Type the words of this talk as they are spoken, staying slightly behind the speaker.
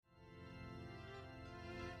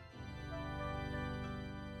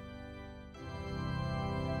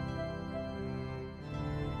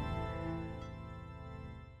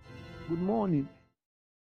Good morning.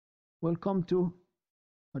 Welcome to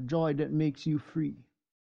A Joy That Makes You Free.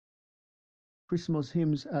 Christmas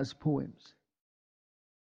hymns as poems.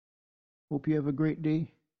 Hope you have a great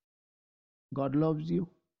day. God loves you.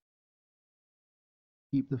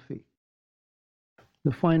 Keep the faith.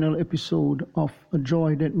 The final episode of A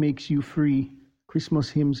Joy That Makes You Free, Christmas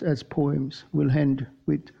hymns as poems, will end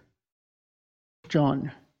with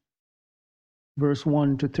John, verse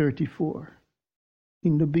 1 to 34.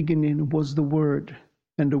 In the beginning was the Word,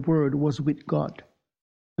 and the Word was with God,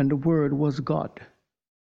 and the Word was God.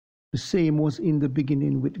 The same was in the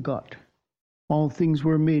beginning with God. All things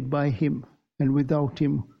were made by him, and without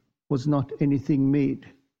him was not anything made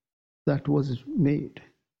that was made.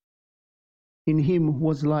 In him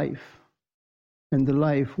was life, and the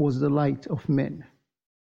life was the light of men.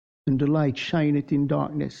 And the light shineth in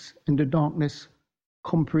darkness, and the darkness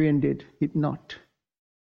comprehended it not.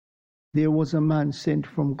 There was a man sent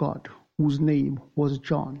from God, whose name was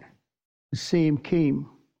John. The same came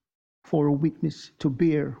for a witness, to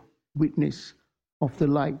bear witness of the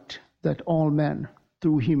light, that all men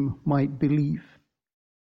through him might believe.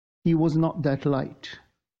 He was not that light,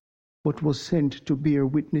 but was sent to bear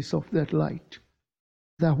witness of that light.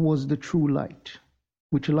 That was the true light,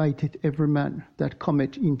 which lighteth every man that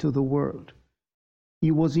cometh into the world.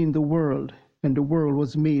 He was in the world, and the world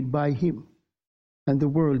was made by him, and the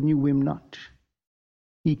world knew him not.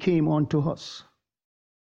 He came unto us,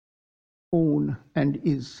 own and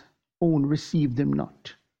his own received him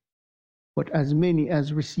not. But as many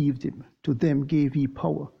as received him, to them gave he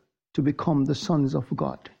power to become the sons of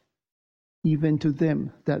God, even to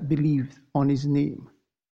them that believed on his name,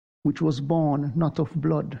 which was born not of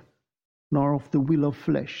blood, nor of the will of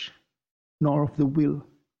flesh, nor of the will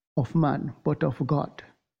of man, but of God.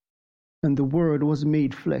 And the Word was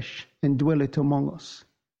made flesh, and dwelleth among us.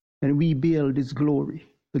 And we beheld his glory,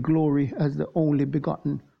 the glory as the only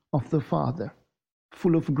begotten of the Father,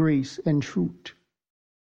 full of grace and truth.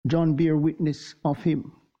 John bare witness of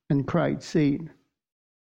him, and cried, saying,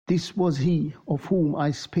 This was he of whom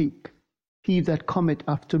I spake. He that cometh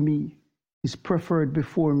after me is preferred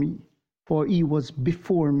before me, for he was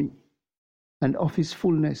before me. And of his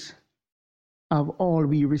fullness have all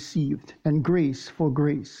we received, and grace for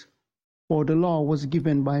grace. For the law was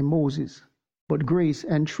given by Moses, but grace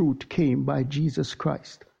and truth came by Jesus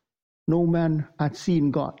Christ. No man hath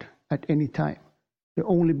seen God at any time. The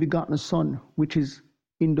only begotten Son, which is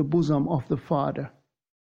in the bosom of the Father,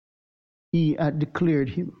 he hath declared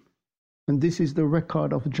him. And this is the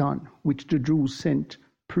record of John, which the Jews sent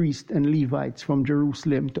priests and Levites from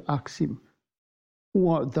Jerusalem to ask him, Who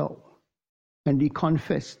art thou? And he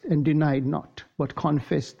confessed and denied not, but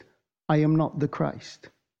confessed, I am not the Christ.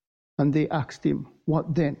 And they asked him,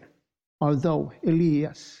 What then? Art thou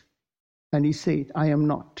Elias? And he said, I am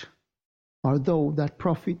not. Art thou that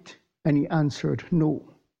prophet? And he answered,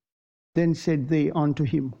 No. Then said they unto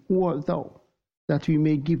him, Who art thou? That we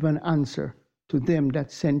may give an answer to them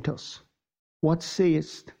that sent us. What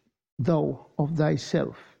sayest thou of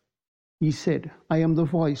thyself? He said, I am the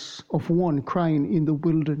voice of one crying in the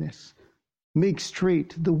wilderness, Make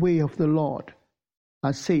straight the way of the Lord,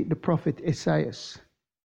 as saith the prophet Esaias.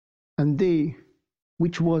 And they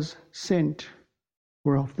which was sent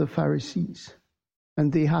were of the Pharisees.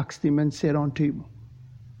 And they asked him and said unto him,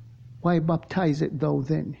 Why baptizest thou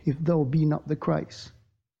then, if thou be not the Christ,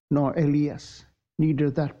 nor Elias, neither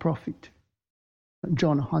that prophet? And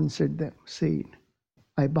John answered them, saying,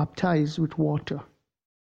 I baptize with water,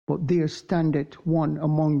 but there standeth one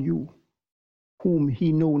among you, whom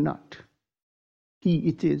he know not. He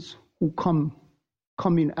it is who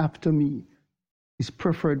coming after me is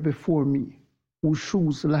preferred before me, whose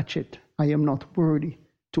shoes latchet I am not worthy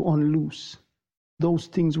to unloose. Those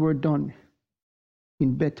things were done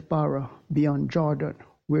in Bethabara beyond Jordan,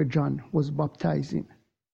 where John was baptizing.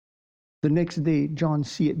 The next day John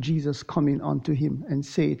seeth Jesus coming unto him, and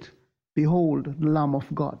saith, Behold, the Lamb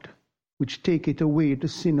of God, which taketh away the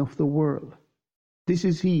sin of the world. This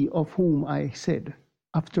is he of whom I said,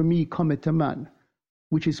 After me cometh a man,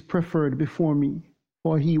 which is preferred before me,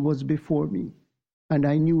 for he was before me, and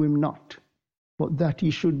I knew him not, but that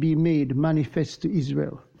he should be made manifest to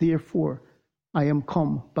Israel. Therefore I am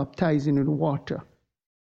come baptizing in water.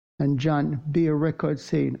 And John bare record,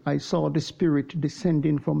 saying, I saw the Spirit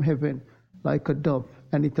descending from heaven like a dove,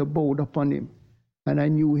 and it abode upon him. And I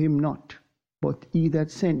knew him not. But he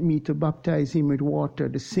that sent me to baptize him with water,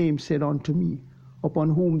 the same said unto me,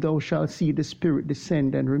 Upon whom thou shalt see the Spirit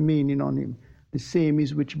descend and remaining on him, the same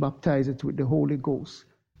is which baptizeth with the Holy Ghost.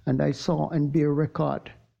 And I saw and bare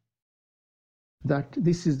record that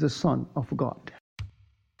this is the Son of God.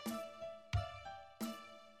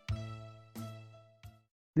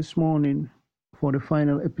 This morning, for the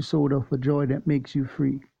final episode of A Joy That Makes You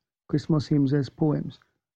Free, Christmas Hymns as Poems,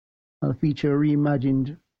 I'll feature a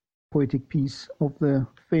reimagined poetic piece of the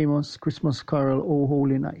famous Christmas carol, O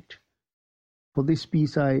Holy Night. For this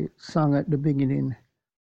piece, I sang at the beginning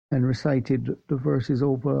and recited the verses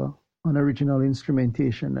over an original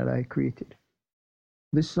instrumentation that I created.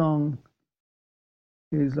 This song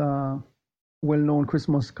is a well-known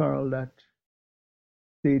Christmas carol that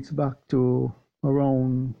dates back to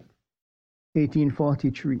around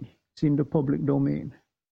 1843. It's in the public domain.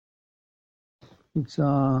 It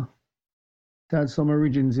has some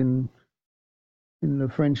origins in the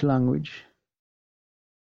French language.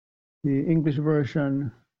 The English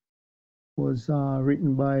version was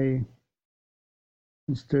written by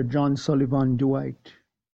Mr. John Sullivan Dwight.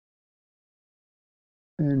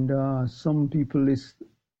 And some people list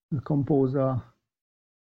the composer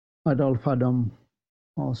Adolphe Adam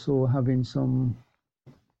also having some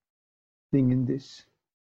thing in this.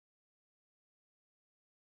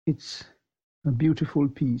 It's a beautiful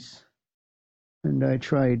piece, and I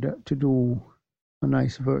tried to do a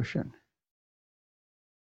nice version.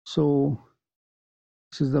 So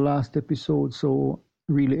this is the last episode, so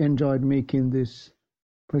really enjoyed making this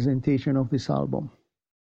presentation of this album.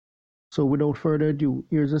 So without further ado,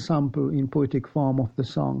 here's a sample in poetic form of the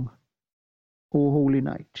song, O Holy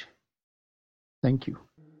Night. Thank you.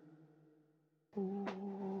 O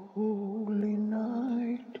holy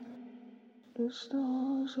night, the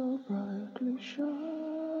stars are brightly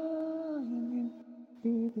shining.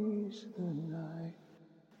 It is the night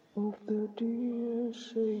of the dear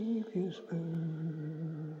Savior's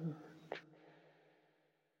birth.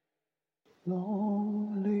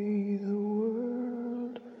 Long lay the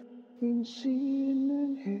world in sin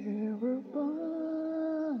and error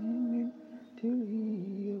binding, till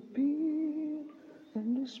he appeared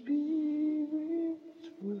and the Spirit's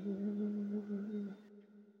word.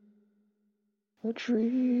 A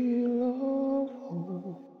thrill of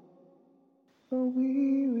hope, a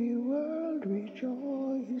weary world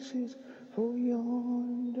rejoices, for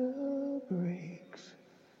yonder breaks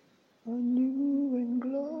a new and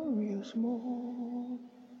glorious morn.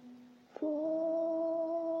 Fall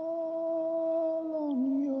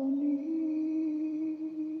on your knees,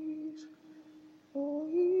 or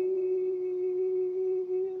hear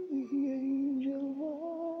the angel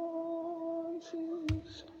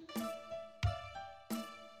voices.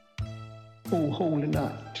 O holy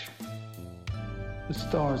night, the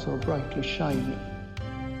stars are brightly shining.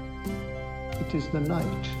 It is the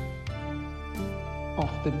night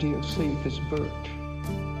of the dear Savior's birth.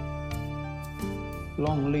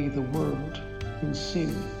 Long lay the world in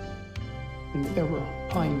sin, in error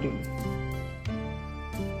pining,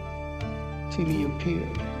 till he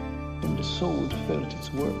appeared and the soul felt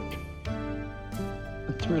its word.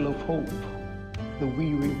 A thrill of hope, the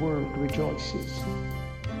weary world rejoices,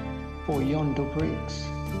 for yonder breaks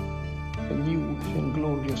a new and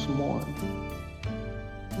glorious morn.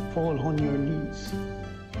 Fall on your knees,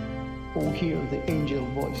 O hear the angel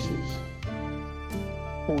voices.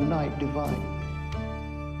 O night divine,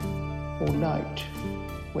 O night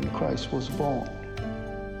when Christ was born.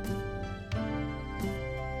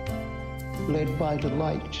 Led by the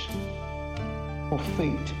light of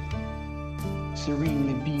faith,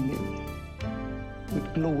 serenely beaming,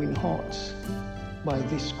 with glowing hearts, by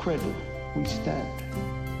this cradle we stand.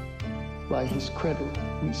 By his cradle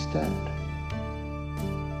we stand.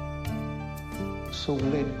 So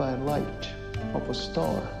led by light of a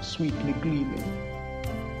star sweetly gleaming,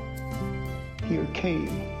 here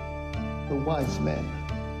came the wise men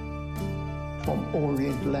from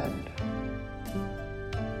Orient land.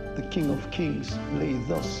 The King of Kings lay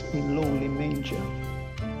thus in lowly manger,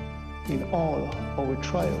 in all our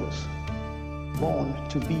trials, born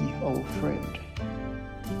to be our friend.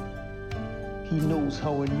 He knows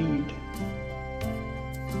our need,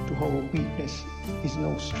 to our weakness is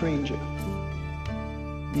no stranger.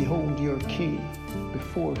 Behold your King,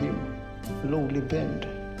 before him lowly bend.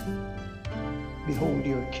 Behold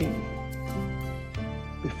your King,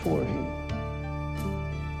 before him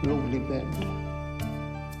lowly bend.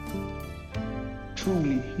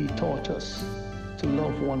 Truly he taught us to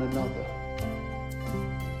love one another.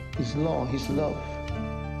 His law, his love,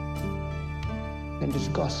 and his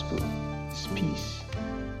gospel, his peace.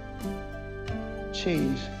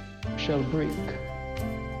 Chains shall break,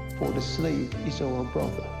 for the slave is our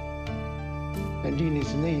brother, and in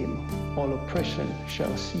his name all oppression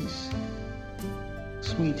shall cease.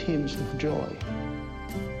 Sweet hymns of joy,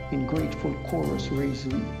 in grateful chorus raise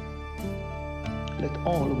we. Let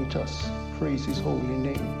all with us praise his holy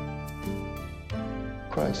name.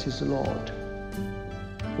 Christ is Lord,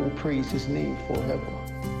 Oh, praise his name forever.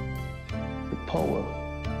 The power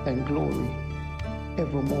and glory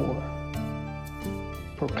evermore.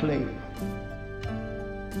 Proclaim.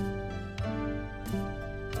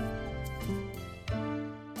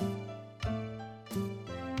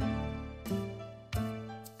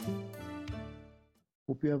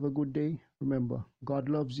 Hope you have a good day. Remember, God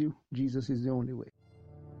loves you. Jesus is the only way.